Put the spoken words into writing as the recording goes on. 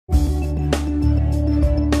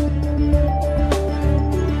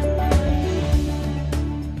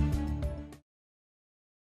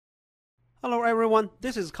Hello everyone,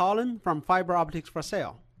 this is Colin from Fiber Optics for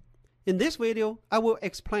Sale. In this video, I will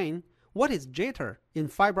explain what is jitter in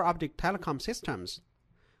fiber optic telecom systems,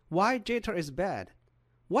 why jitter is bad,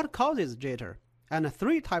 what causes jitter, and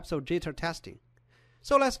 3 types of jitter testing.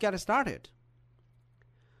 So let's get started.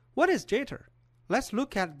 What is jitter? Let's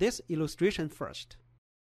look at this illustration first.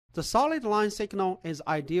 The solid line signal is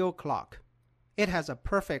ideal clock. It has a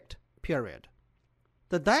perfect period.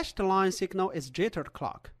 The dashed line signal is jittered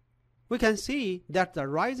clock. We can see that the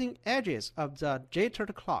rising edges of the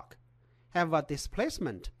jittered clock have a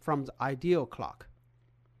displacement from the ideal clock.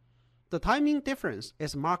 The timing difference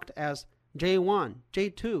is marked as J1,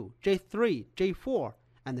 J2, J3, J4,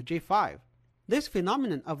 and J5. This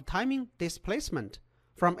phenomenon of timing displacement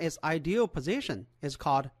from its ideal position is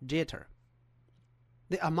called jitter.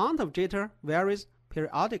 The amount of jitter varies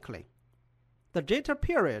periodically. The jitter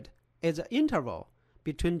period is the interval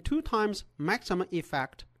between 2 times maximum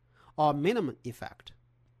effect or minimum effect.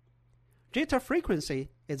 Jitter frequency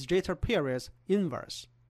is jitter period's inverse.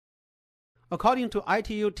 According to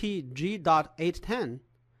ITU-T G.810,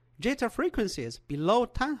 jitter frequencies below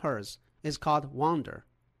 10 Hz is called wander,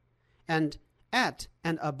 and at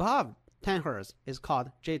and above 10 Hz is called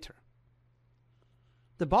jitter.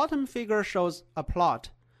 The bottom figure shows a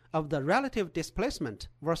plot of the relative displacement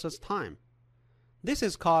versus time. This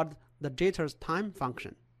is called the jitter's time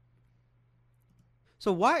function.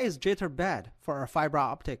 So why is jitter bad for a fiber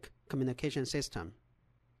optic communication system?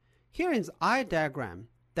 Here is an eye diagram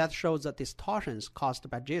that shows the distortions caused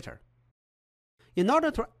by jitter. In order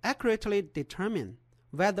to accurately determine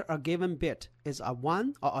whether a given bit is a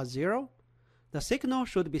 1 or a 0, the signal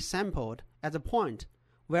should be sampled at the point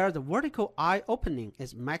where the vertical eye opening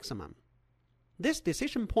is maximum. This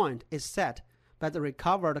decision point is set by the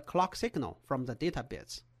recovered clock signal from the data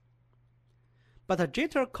bits. But the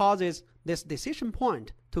jitter causes this decision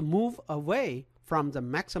point to move away from the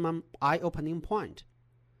maximum eye opening point.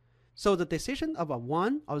 So the decision of a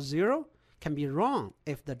 1 or 0 can be wrong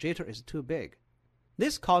if the jitter is too big.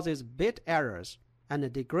 This causes bit errors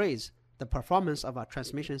and degrades the performance of a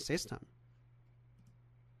transmission system.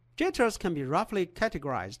 Jitters can be roughly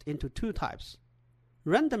categorized into 2 types: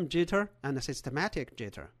 random jitter and systematic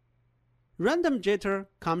jitter. Random jitter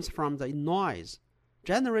comes from the noise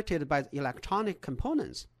generated by the electronic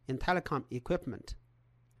components in telecom equipment.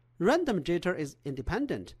 Random jitter is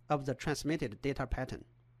independent of the transmitted data pattern.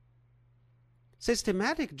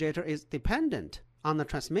 Systematic jitter is dependent on the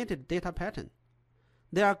transmitted data pattern.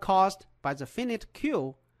 They are caused by the finite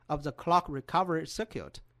queue of the clock recovery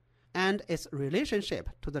circuit and its relationship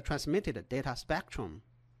to the transmitted data spectrum.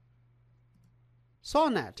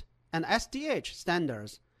 SONET and SDH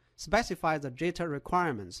standards specify the jitter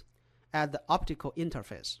requirements at the optical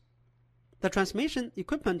interface. The transmission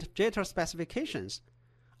equipment jitter specifications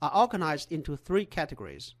are organized into 3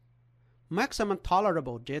 categories: maximum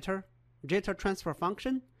tolerable jitter, jitter transfer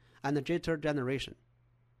function, and jitter generation.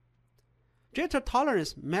 Jitter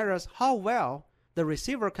tolerance measures how well the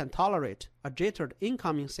receiver can tolerate a jittered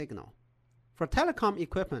incoming signal. For telecom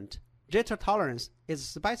equipment, jitter tolerance is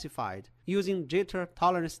specified using jitter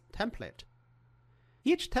tolerance template.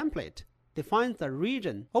 Each template defines the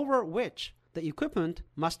region over which the equipment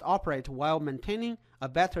must operate while maintaining a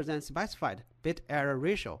better than specified bit error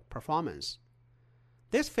ratio performance.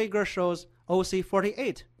 This figure shows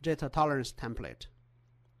OC48 jitter tolerance template.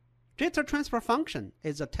 Jitter transfer function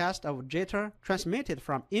is a test of jitter transmitted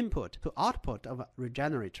from input to output of a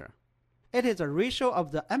regenerator. It is a ratio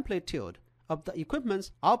of the amplitude of the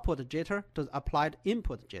equipment's output jitter to the applied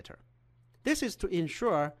input jitter. This is to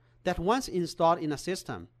ensure that once installed in a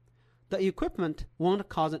system, the equipment won't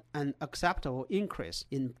cause an acceptable increase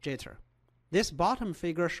in jitter. This bottom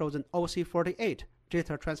figure shows an OC48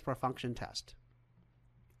 jitter transfer function test.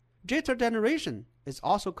 Jitter generation is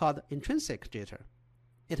also called intrinsic jitter.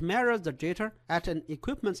 It measures the jitter at an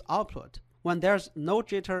equipment's output when there's no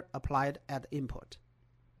jitter applied at input.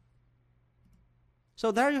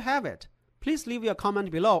 So there you have it. Please leave your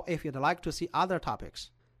comment below if you'd like to see other topics.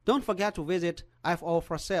 Don't forget to visit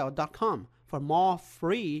foforsale.com for more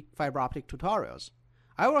free fiber optic tutorials.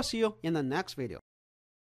 I will see you in the next video.